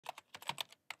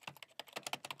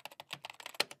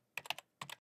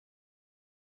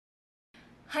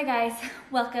Hi guys,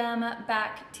 welcome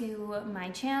back to my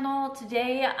channel.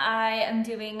 Today I am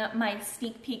doing my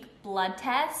sneak peek blood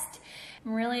test.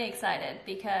 I'm really excited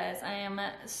because I am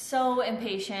so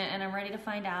impatient and I'm ready to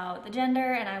find out the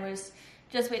gender, and I was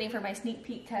just waiting for my sneak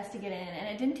peek test to get in and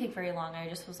it didn't take very long. I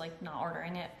just was like not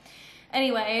ordering it.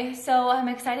 Anyway, so I'm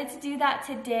excited to do that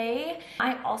today.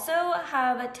 I also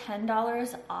have a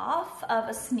 $10 off of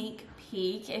a sneak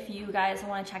peek if you guys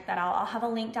want to check that out. I'll have a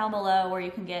link down below where you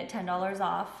can get $10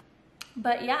 off.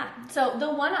 But yeah, so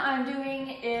the one I'm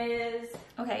doing is,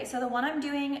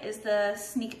 the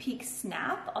sneak peek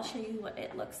snap. I'll show you what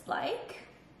it looks like.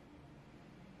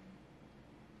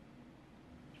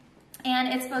 And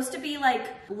it's supposed to be like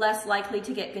less likely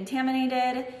to get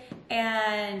contaminated,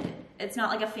 and it's not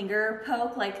like a finger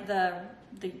poke like the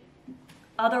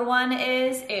other one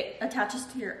is. It attaches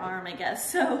to your arm, I guess.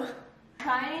 So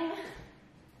trying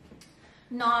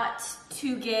not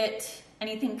to get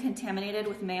anything contaminated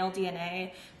with male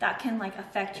DNA that can like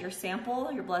affect your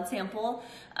sample, your blood sample,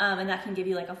 and that can give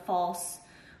you like a false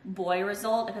boy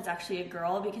result if it's actually a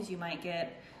girl, because you might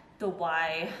get the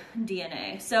Y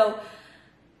DNA. So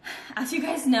as you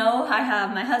guys know, I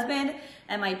have my husband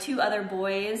and my two other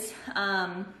boys.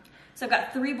 So I've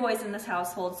got 3 boys in this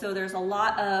household, so there's a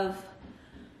lot of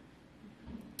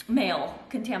male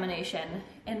contamination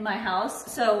in my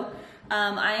house. So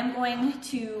I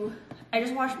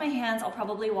just washed my hands. I'll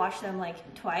probably wash them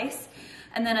like twice.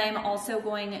 And then I'm also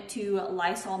going to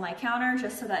Lysol my counter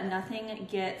just so that nothing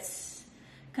gets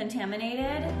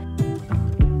contaminated.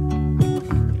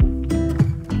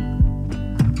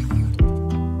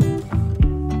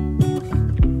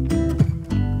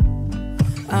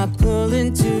 I pull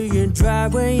into your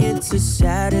driveway, it's a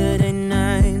Saturday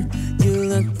night. You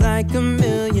look like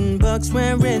 $1,000,000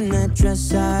 wearing that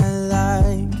dress I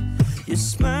like. You're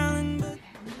smiling, but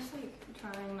I'm just like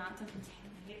trying not to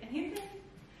contaminate anything.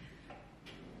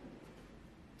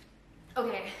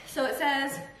 Okay, so it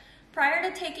says, prior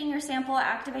to taking your sample,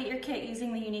 activate your kit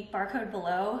using the unique barcode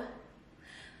below.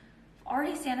 I've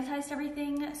already sanitized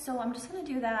everything, so I'm just gonna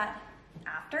do that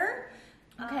after.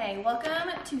 Okay, welcome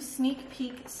to Sneak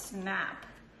Peek Snap.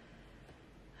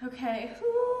 Okay,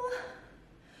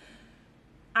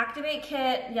 activate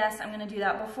kit. Yes, I'm gonna do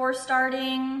that before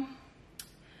starting.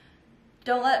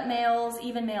 Don't let males,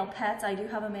 even male pets, I do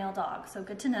have a male dog, so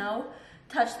good to know,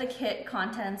 touch the kit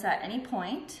contents at any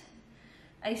point.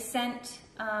 I sent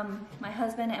my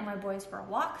husband and my boys for a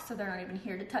walk, so they're not even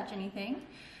here to touch anything.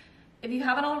 If you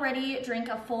haven't already, drink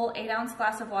a full 8-ounce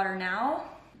glass of water now.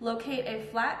 Locate a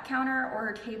flat counter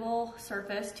or table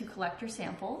surface to collect your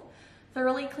sample.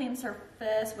 Thoroughly clean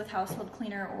surface with household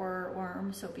cleaner or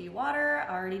warm soapy water.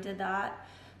 I already did that.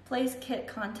 Place kit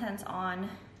contents on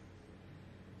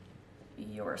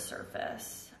your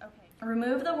surface. Okay.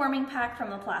 Remove the warming pack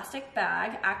from the plastic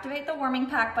bag. Activate the warming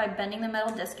pack by bending the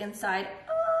metal disc inside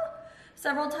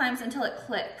several times until it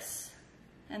clicks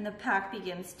and the pack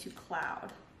begins to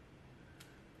cloud.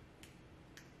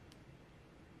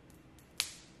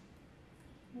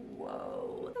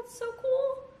 Whoa, that's so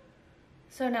cool.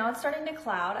 So now it's starting to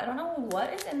cloud. I don't know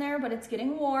what is in there, but it's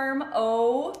getting warm.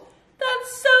 Oh,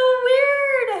 that's so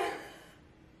weird.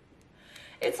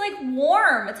 It's like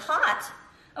warm, it's hot.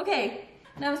 Okay,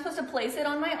 now I'm supposed to place it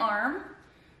on my arm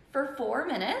for 4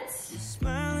 minutes. you're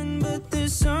smiling, but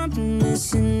there's something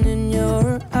missing in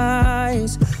your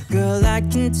eyes. Girl, I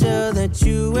can tell that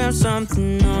you have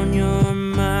something on your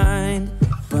mind.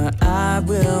 But I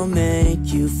will make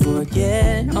you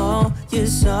forget all your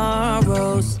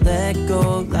sorrows. Let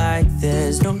go like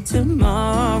there's no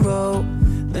tomorrow.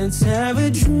 Let's have a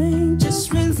drink,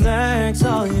 just relax.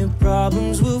 All your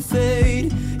problems will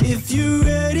fade. If you're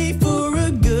ready for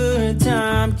a good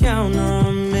time, count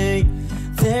on me.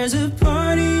 There's a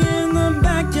party in the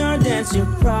backyard, dance your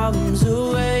problems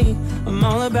away. I'm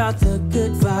all about the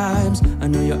good vibes. I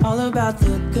know you're all about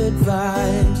the good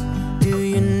vibes. Do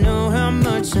you know how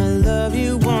much I love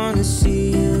you? Wanna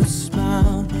see you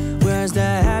smile. Where's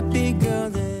that happy girl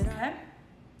that Okay.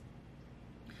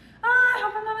 I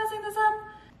hope I'm not messing this up.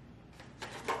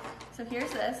 So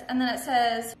here's this, and then it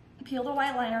says, peel the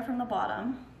white liner from the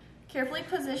bottom. Carefully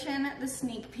position the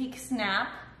sneak peek snap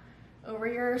over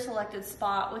your selected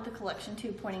spot with the collection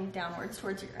tube pointing downwards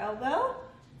towards your elbow.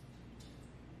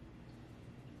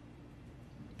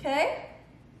 Okay.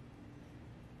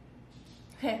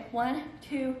 Okay, 1,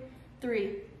 2,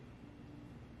 3.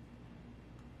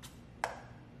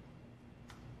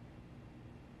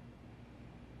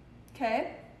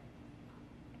 Okay.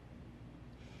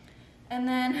 And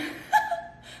then, I'm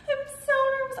so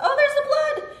nervous. Oh, there's the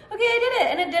blood. Okay, I did it,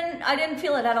 and I didn't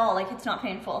feel it at all. Like, it's not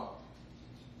painful.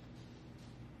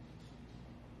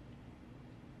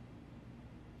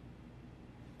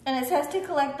 And it says to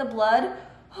collect the blood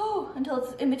until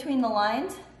it's in between the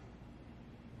lines.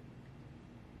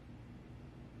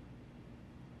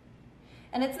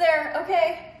 And it's there,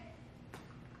 okay.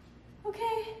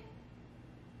 Okay.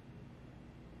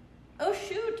 Oh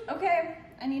shoot, okay.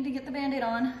 I need to get the Band-Aid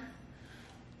on.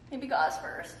 Maybe gauze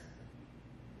first.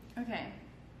 Okay,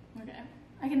 okay.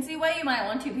 I can see why you might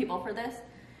want 2 people for this,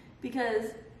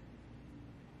 because,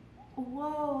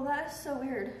 whoa, that is so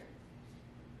weird.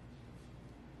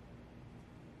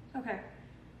 Okay,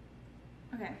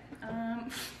 okay,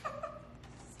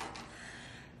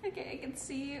 okay, I can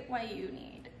see why you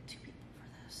need 2 people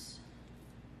for this.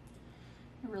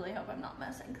 I really hope I'm not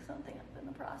messing something up in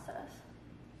the process.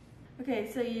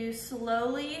 Okay, so you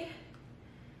slowly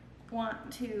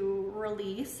want to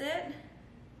release it.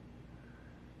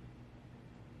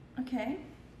 Okay.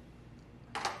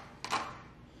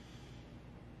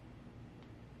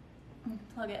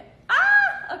 Plug it.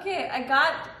 Ah! Okay, I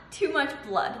got too much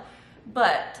blood,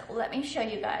 but let me show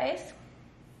you guys.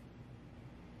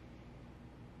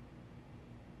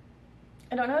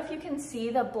 I don't know if you can see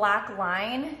the black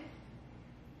line.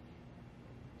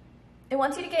 It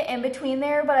wants you to get in between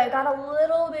there, but I got a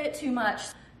little bit too much.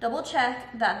 Double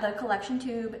check that the collection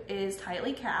tube is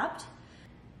tightly capped.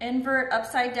 Invert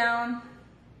upside down.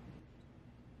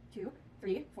 2,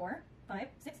 3, 4, 5,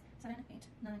 6, 7, 8,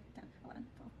 9, 10, 11,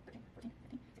 12, 13, 14,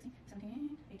 15, 16, 17,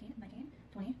 18, 19,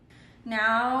 20.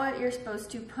 Now you're supposed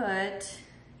to put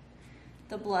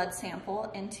the blood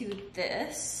sample into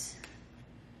this.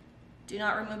 Do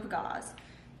not remove the gauze.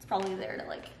 It's probably there to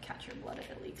like catch your blood if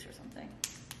it leaks or something.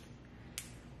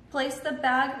 Place the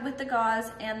bag with the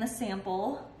gauze and the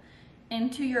sample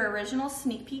into your original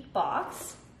sneak peek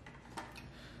box.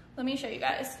 Let me show you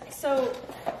guys. So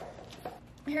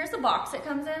here's the box it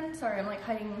comes in. Sorry, I'm like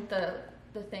hiding the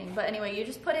thing. But anyway, you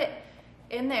just put it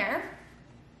in there.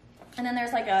 And then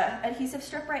there's like a adhesive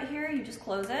strip right here. You just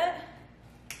close it,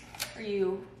 or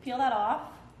you peel that off.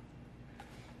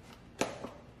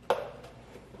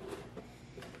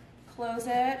 Close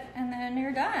it, and then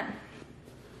you're done.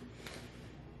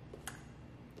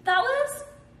 That was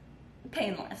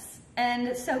painless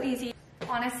and so easy.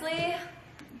 Honestly,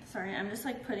 sorry, I'm just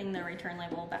like putting the return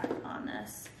label back on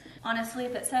this. Honestly,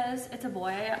 if it says it's a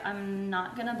boy, I'm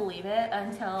not gonna believe it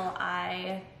until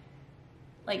I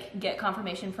like get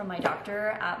confirmation from my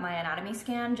doctor at my anatomy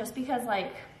scan, just because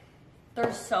like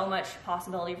there's so much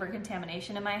possibility for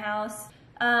contamination in my house.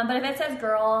 But if it says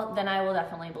girl, then I will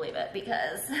definitely believe it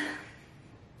because,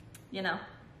 you know.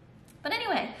 But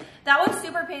anyway, that was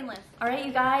super painless. All right,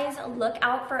 you guys, look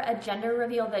out for a gender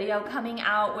reveal video coming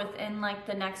out within like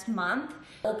the next month.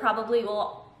 We'll probably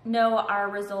will know our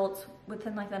results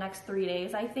within like the next 3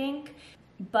 days, I think.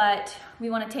 But we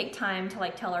want to take time to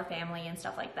like tell our family and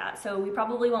stuff like that. So we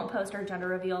probably won't post our gender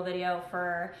reveal video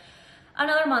for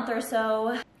another month or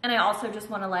so. And I also just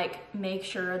want to like make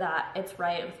sure that it's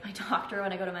right with my doctor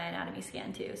when I go to my anatomy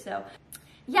scan too. So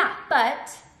yeah,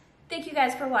 but thank you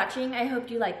guys for watching. I hope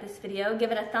you liked this video.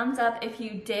 Give it a thumbs up if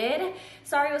you did.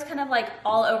 Sorry it was kind of like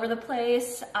all over the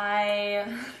place. I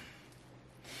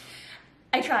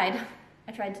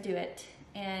tried to do it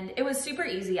and it was super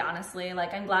easy, honestly.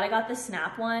 Like, I'm glad I got the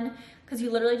snap one because you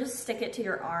literally just stick it to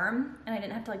your arm and I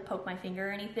didn't have to like poke my finger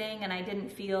or anything, and I didn't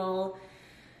feel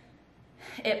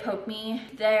it poke me.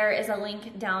 There is a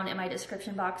link down in my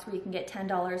description box where you can get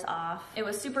 $10 off. It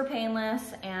was super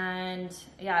painless, and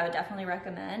yeah, I would definitely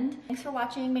recommend. Thanks for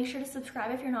watching. Make sure to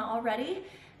subscribe if you're not already,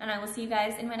 and I will see you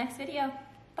guys in my next video.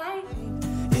 Bye.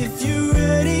 If you're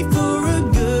ready for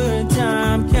a good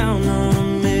time, count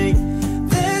on me.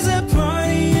 There's a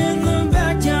party in the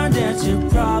backyard, dance your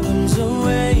problems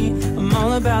away. I'm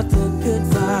all about the good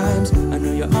vibes. I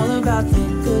know you're all about the